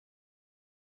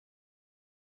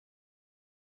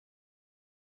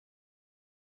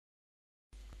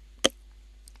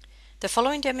The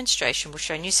following demonstration will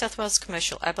show New South Wales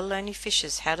commercial abalone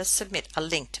fishers how to submit a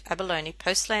linked abalone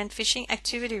Postland Fishing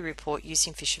activity report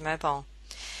using FisherMobile.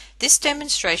 This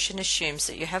demonstration assumes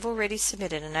that you have already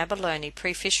submitted an abalone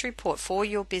pre-fish report for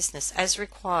your business as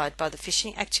required by the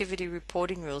fishing activity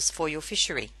reporting rules for your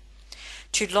fishery.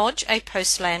 To lodge a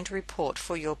Postland report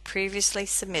for your previously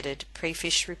submitted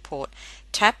pre-fish report,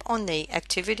 tap on the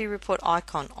Activity Report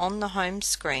icon on the home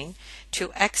screen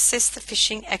to access the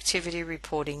Fishing Activity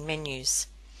Reporting menus.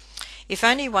 If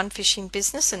only one fishing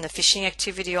business, and the fishing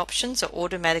activity options are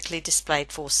automatically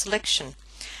displayed for selection.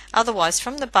 Otherwise,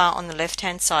 from the bar on the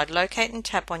left-hand side, locate and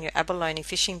tap on your abalone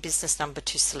fishing business number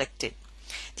to select it.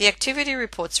 The activity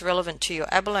reports relevant to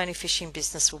your abalone fishing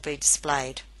business will be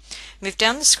displayed. Move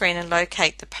down the screen and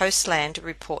locate the Postland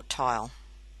report tile.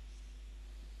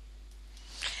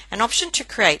 An option to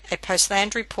create a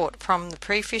Postland report from the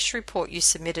pre-fish report you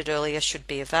submitted earlier should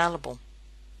be available.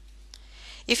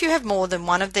 If you have more than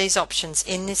one of these options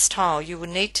in this tile, you will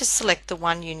need to select the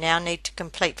one you now need to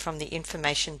complete from the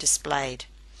information displayed.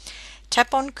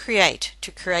 Tap on Create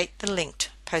to create the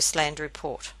linked Postland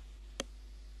report.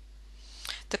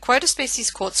 The quota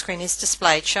species caught screen is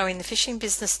displayed, showing the fishing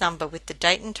business number with the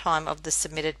date and time of the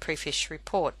submitted pre-fish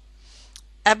report.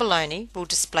 Abalone will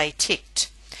display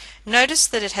ticked. Notice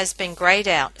that it has been greyed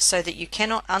out so that you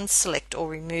cannot unselect or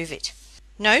remove it.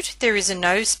 Note there is a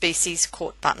No Species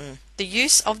Caught button. The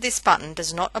use of this button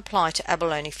does not apply to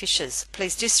abalone fishers.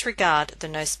 Please disregard the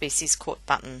No Species Caught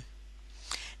button.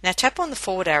 Now tap on the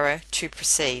forward arrow to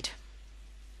proceed.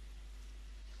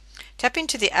 Tap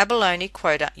into the abalone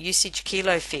quota usage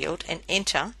kilo field and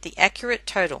enter the accurate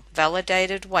total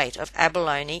validated weight of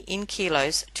abalone in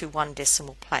kilos to 1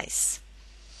 decimal place.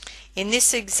 In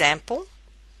this example,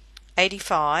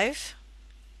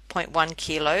 85.1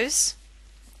 kilos.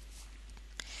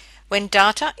 When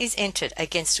data is entered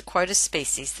against a quota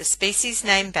species, the species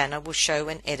name banner will show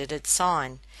an edited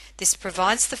sign. This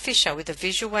provides the fisher with a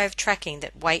visual way of tracking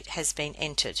that weight has been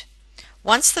entered.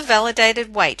 Once the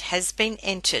validated weight has been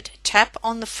entered, tap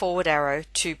on the forward arrow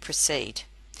to proceed.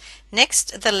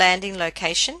 Next, the landing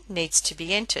location needs to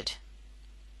be entered.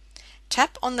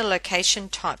 Tap on the location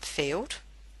type field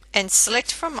and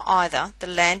select from either the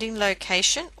landing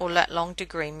location or lat long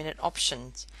degree minute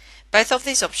options. Both of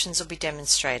these options will be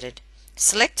demonstrated.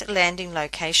 Select landing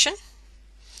location,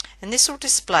 and this will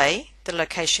display the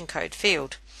location code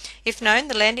field. If known,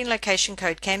 the landing location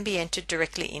code can be entered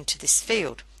directly into this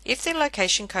field. If the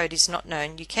location code is not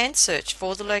known, you can search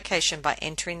for the location by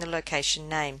entering the location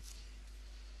name.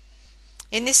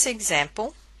 In this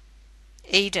example,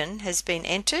 Eden has been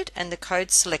entered and the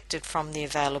code selected from the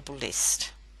available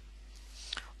list.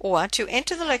 Or to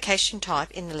enter the location type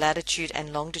in the latitude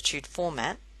and longitude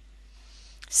format,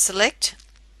 select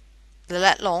the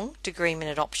lat long degree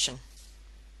minute option.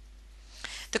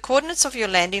 The coordinates of your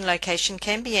landing location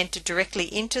can be entered directly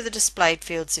into the displayed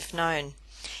fields if known.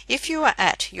 If you are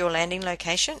at your landing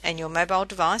location and your mobile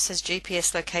device has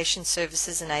GPS location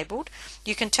services enabled,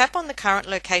 you can tap on the current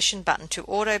location button to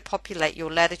auto-populate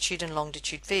your latitude and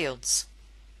longitude fields.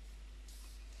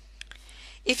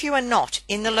 If you are not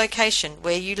in the location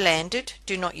where you landed,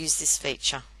 do not use this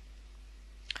feature.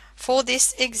 For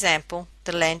this example,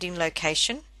 the landing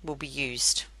location will be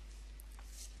used.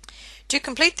 To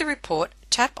complete the report,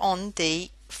 tap on the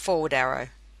forward arrow.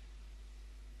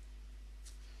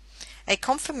 A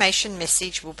confirmation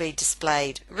message will be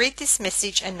displayed. Read this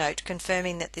message and note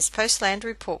confirming that this Postland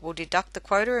report will deduct the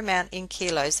quota amount in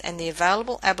kilos and the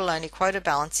available abalone quota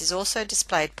balance is also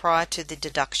displayed prior to the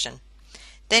deduction.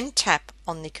 Then tap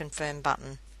on the Confirm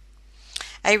button.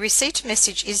 A receipt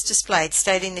message is displayed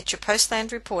stating that your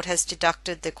Postland report has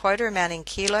deducted the quota amount in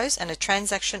kilos and a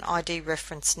transaction ID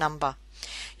reference number.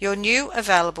 Your new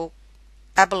available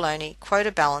abalone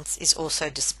quota balance is also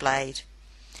displayed.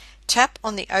 Tap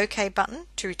on the OK button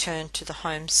to return to the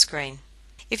home screen.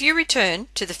 If you return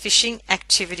to the Fishing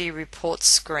Activity Report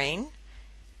screen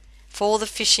for the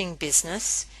fishing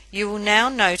business, you will now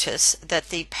notice that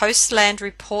the Postland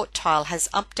report tile has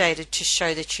updated to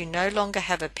show that you no longer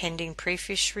have a pending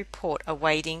pre-fish report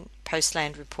awaiting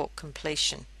Postland report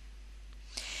completion.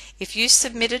 If you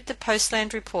submitted the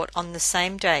Postland report on the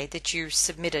same day that you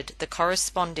submitted the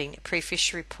corresponding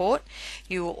pre-fish report,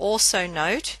 you will also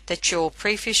note that your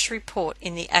pre-fish report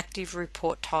in the active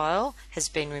report tile has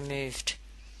been removed.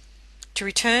 To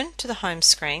return to the home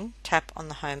screen, tap on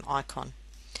the home icon.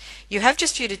 You have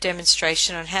just viewed a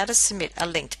demonstration on how to submit a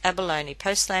linked abalone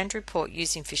Postland report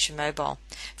using FisherMobile.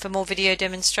 For more video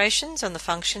demonstrations on the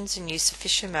functions and use of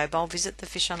FisherMobile, visit the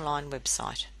Fish Online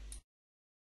website.